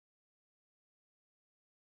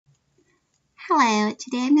Hello,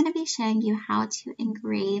 today I'm going to be showing you how to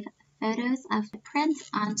engrave photos of footprints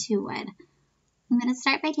onto wood. I'm going to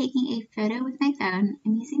start by taking a photo with my phone.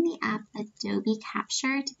 I'm using the app Adobe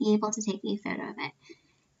Capture to be able to take a photo of it.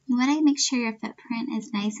 You want to make sure your footprint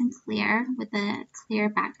is nice and clear with a clear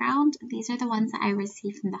background. These are the ones that I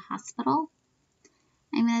received from the hospital.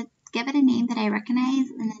 I'm going to give it a name that I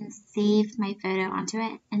recognize and then save my photo onto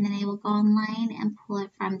it, and then I will go online and pull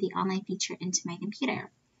it from the online feature into my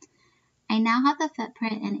computer. I now have the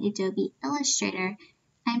footprint in Adobe Illustrator.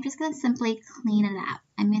 I'm just going to simply clean it up.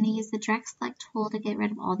 I'm going to use the direct select tool to get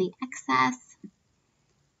rid of all the excess.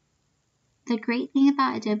 The great thing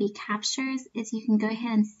about Adobe Captures is you can go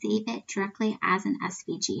ahead and save it directly as an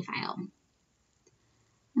SVG file.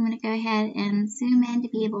 I'm going to go ahead and zoom in to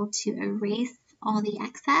be able to erase all the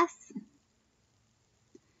excess.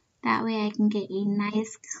 That way I can get a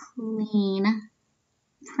nice clean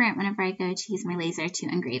print whenever I go to use my laser to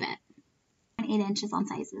engrave it. 8 inches on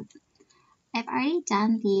sizes. I've already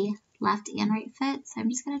done the left and right foot, so I'm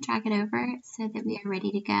just going to drag it over so that we are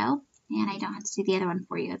ready to go, and I don't have to do the other one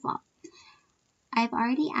for you as well. I've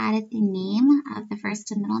already added the name of the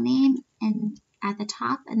first and middle name and at the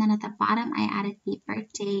top, and then at the bottom I added the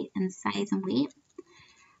birth date and size and weight.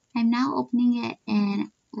 I'm now opening it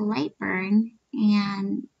in Lightburn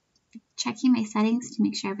and checking my settings to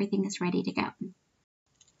make sure everything is ready to go.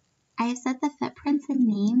 I have set the footprints and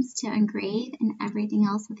names to engrave and everything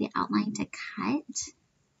else with the outline to cut.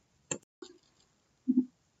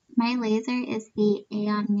 My laser is the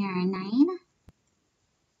Aeon Mirror 9.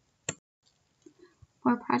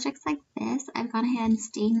 For projects like this, I've gone ahead and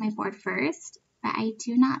stained my board first, but I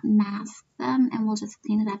do not mask them and we'll just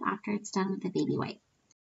clean it up after it's done with the baby wipe.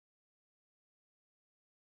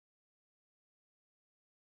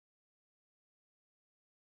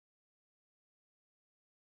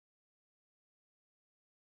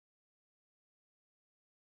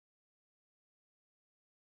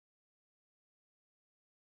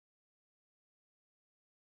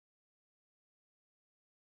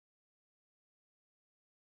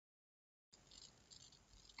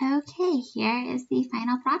 Okay, here is the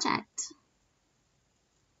final project.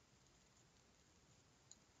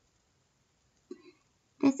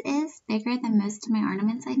 This is bigger than most of my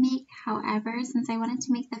ornaments I make. However, since I wanted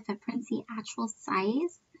to make the footprints the actual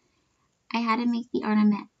size, I had to make the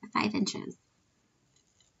ornament 5 inches.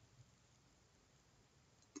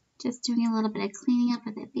 Just doing a little bit of cleaning up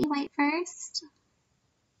with the baby wipe first.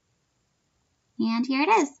 And here it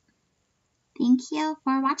is. Thank you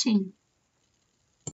for watching.